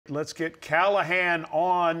Let's get Callahan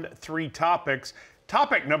on three topics.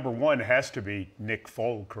 Topic number one has to be Nick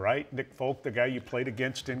Folk, right? Nick Folk, the guy you played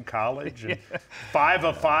against in college, and 5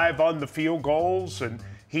 of 5 on the field goals, and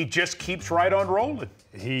he just keeps right on rolling.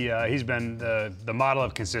 He's been the model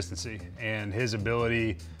of consistency, and his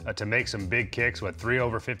ability to make some big kicks with 3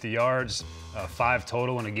 over 50 yards, 5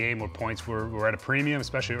 total in a game where points were at a premium,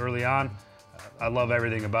 especially early on. I love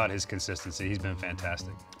everything about his consistency. He's been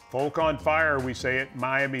fantastic. Folk on fire, we say it.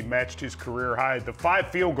 Miami matched his career high. The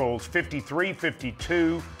 5 field goals, 53,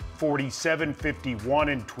 52, 47, 51,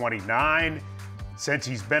 and 29. Since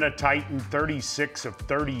he's been a Titan, 36 of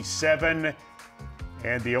 37.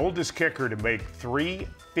 And the oldest kicker to make 3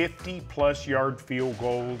 50-plus yard field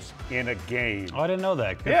goals in a game. Oh, I didn't know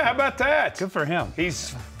that. Yeah, how about that? Good for him.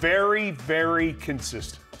 He's very, very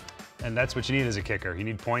consistent. And that's what you need as a kicker. You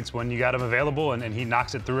need points when you got him available, and he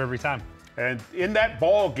knocks it through every time. And in that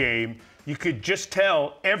ball game, you could just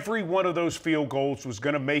tell every one of those field goals was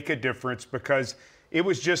going to make a difference because it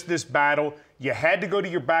was just this battle. You had to go to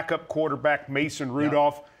your backup quarterback, Mason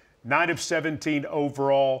Rudolph, 9 of 17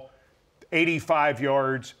 overall, 85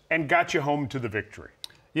 yards, and got you home to the victory.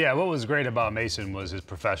 Yeah, what was great about Mason was his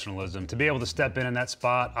professionalism. To be able to step in that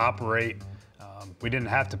spot, operate. We didn't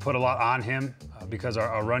have to put a lot on him because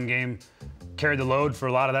our run game carried the load for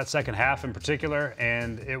a lot of that second half in particular,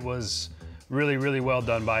 and it was really, really well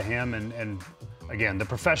done by him. And again, the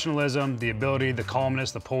professionalism, the ability, the calmness,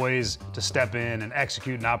 the poise to step in and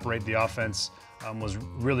execute and operate the offense was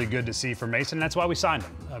really good to see for Mason. And that's why we signed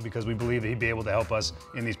him, because we believe that he'd be able to help us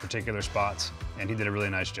in these particular spots, and he did a really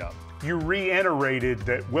nice job. You reiterated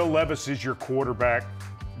that Will Levis is your quarterback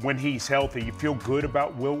when he's healthy. You feel good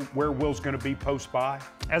about where Will's going to be post-bye?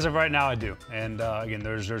 As of right now, I do. And again,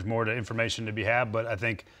 there's more information to be had, but I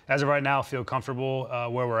think as of right now, I feel comfortable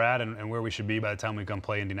where we're at and where we should be by the time we come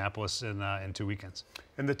play Indianapolis in 2 weekends.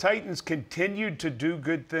 And the Titans continued to do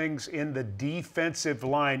good things in the defensive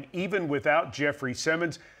line, even without Jeffrey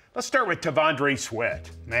Simmons. Let's start with T'Vondre Sweat.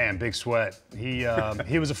 Man, Big Sweat. He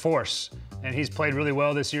was a force, and he's played really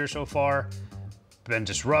well this year so far. Been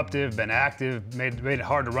disruptive, been active, made it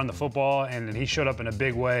hard to run the football, and he showed up in a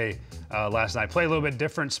big way last night. Played a little bit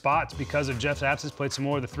different spots because of Jeff's absence. Played some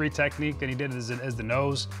more of the 3 technique than he did as the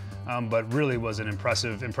nose, but really was an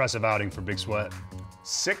impressive outing for Big Sweat.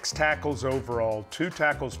 6 tackles overall, 2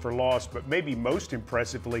 tackles for loss, but maybe most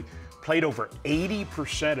impressively, played over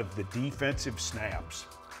 80% of the defensive snaps.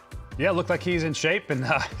 Yeah, it looked like he's in shape, and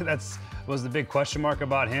that's was the big question mark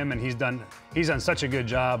about him. And he's done such a good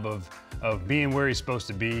job of being where he's supposed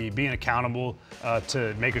to be, being accountable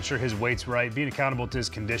to making sure his weight's right, being accountable to his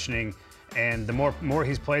conditioning. And the more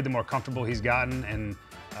he's played, the more comfortable he's gotten. And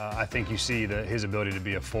I think you see his ability to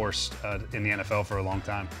be a force in the NFL for a long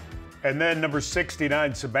time. And then number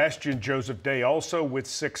 69, Sebastian Joseph Day, also with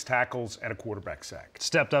 6 tackles and a quarterback sack.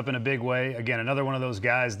 Stepped up in a big way. Again, another one of those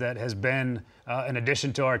guys that has been an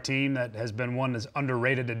addition to our team, that has been one of those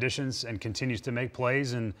underrated additions and continues to make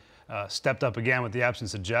plays, and stepped up again with the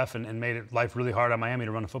absence of Jeff and made life really hard on Miami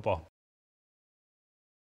to run the football.